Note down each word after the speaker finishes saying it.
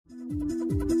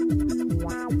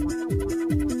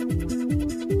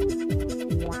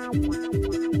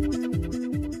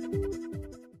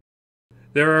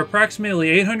There are approximately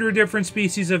 800 different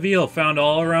species of eel found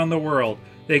all around the world.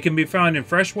 They can be found in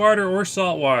freshwater or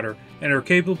saltwater, and are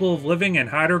capable of living in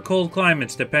hot or cold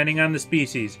climates depending on the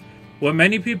species. What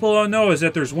many people don't know is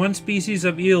that there's one species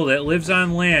of eel that lives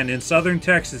on land in southern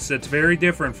Texas that's very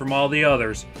different from all the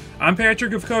others. I'm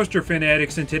Patrick of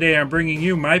CoasterFanatics, and today I'm bringing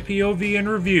you my POV and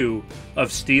review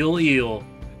of steel eel.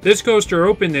 This coaster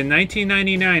opened in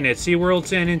 1999 at Seaworld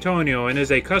San Antonio and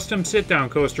is a custom sit-down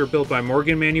coaster built by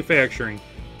Morgan Manufacturing.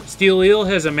 Steel eel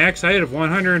has a max height of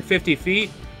 150 feet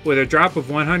with a drop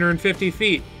of 150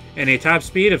 feet and a top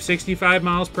speed of 65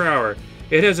 miles per hour.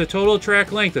 It has a total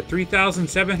track length of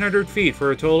 3,700 feet for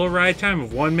a total ride time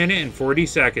of 1 minute and 40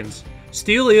 seconds.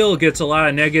 Steel eel gets a lot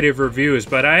of negative reviews,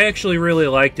 but I actually really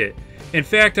liked it. In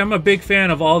fact, I'm a big fan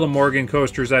of all the Morgan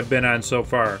coasters I've been on so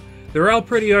far. They're all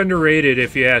pretty underrated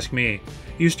if you ask me.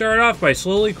 You start off by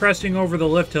slowly cresting over the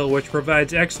lift hill, which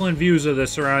provides excellent views of the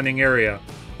surrounding area.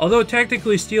 Although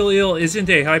technically Steel Eel isn't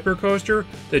a hypercoaster,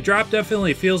 the drop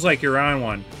definitely feels like you're on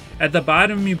one. At the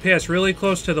bottom you pass really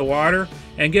close to the water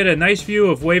and get a nice view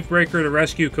of Wavebreaker the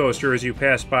Rescue Coaster as you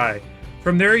pass by.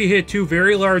 From there you hit two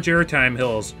very large airtime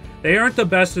hills. They aren't the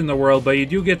best in the world, but you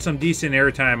do get some decent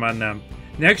airtime on them.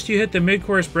 Next you hit the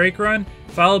mid-course brake run,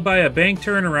 followed by a bank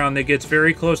turnaround that gets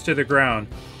very close to the ground.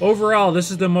 Overall,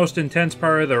 this is the most intense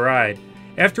part of the ride.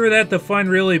 After that, the fun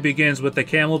really begins with the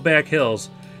Camelback Hills.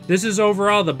 This is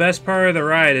overall the best part of the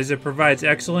ride as it provides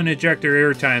excellent ejector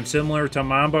airtime similar to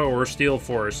Mamba or Steel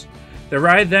Force. The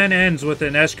ride then ends with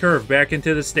an S-curve back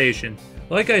into the station.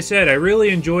 Like I said, I really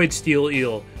enjoyed Steel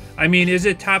Eel. I mean, is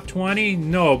it top 20?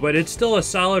 No, but it's still a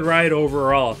solid ride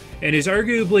overall, and is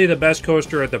arguably the best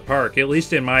coaster at the park, at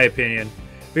least in my opinion.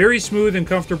 Very smooth and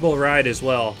comfortable ride as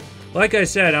well. Like I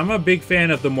said, I'm a big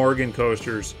fan of the Morgan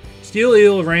coasters. Steel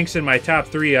Eel ranks in my top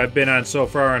 3 I've been on so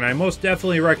far, and I most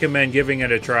definitely recommend giving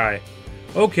it a try.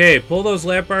 Okay, pull those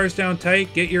lap bars down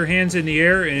tight, get your hands in the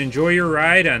air, and enjoy your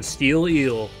ride on Steel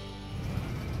Eel.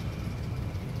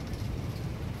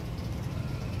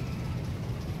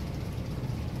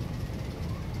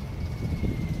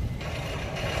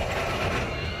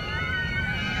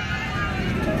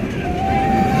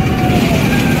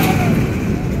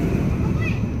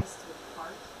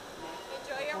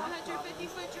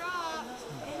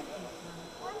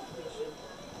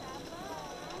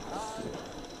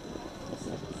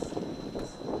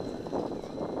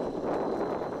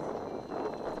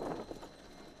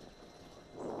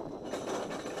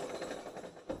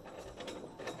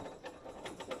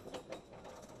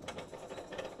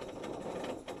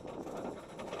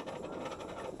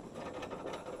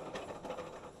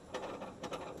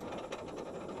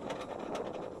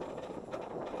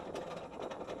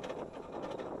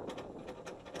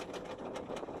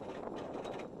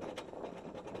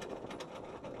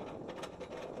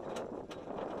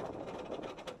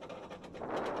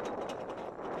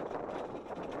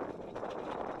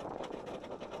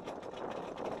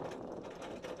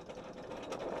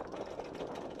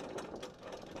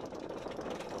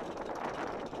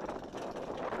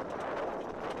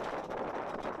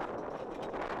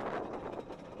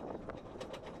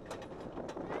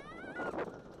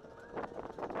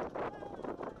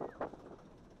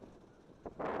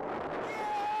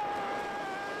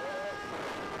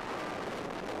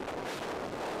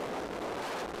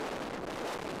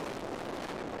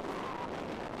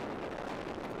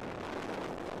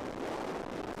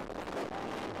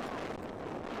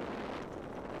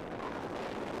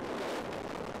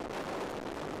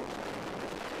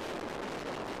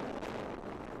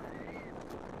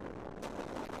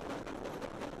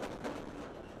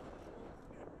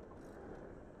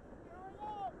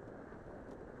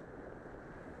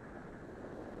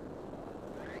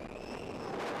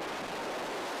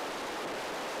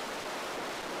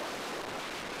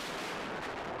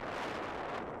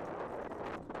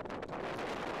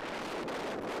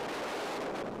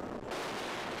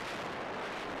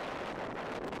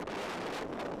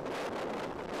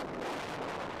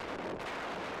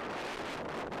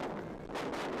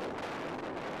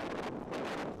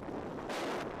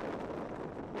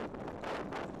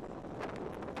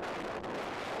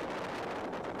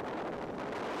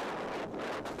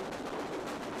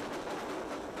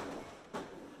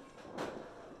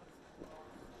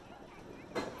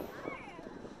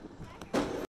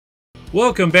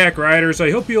 Welcome back, riders.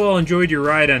 I hope you all enjoyed your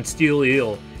ride on Steel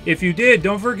Eel. If you did,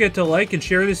 don't forget to like and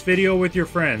share this video with your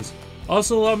friends.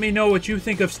 Also, let me know what you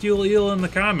think of Steel Eel in the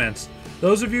comments.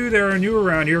 Those of you that are new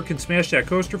around here can smash that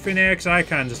CoasterFanatics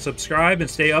icon to subscribe and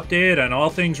stay updated on all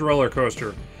things roller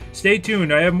coaster. Stay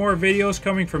tuned, I have more videos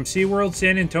coming from SeaWorld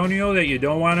San Antonio that you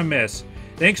don't want to miss.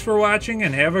 Thanks for watching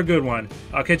and have a good one.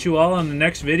 I'll catch you all on the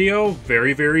next video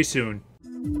very, very soon.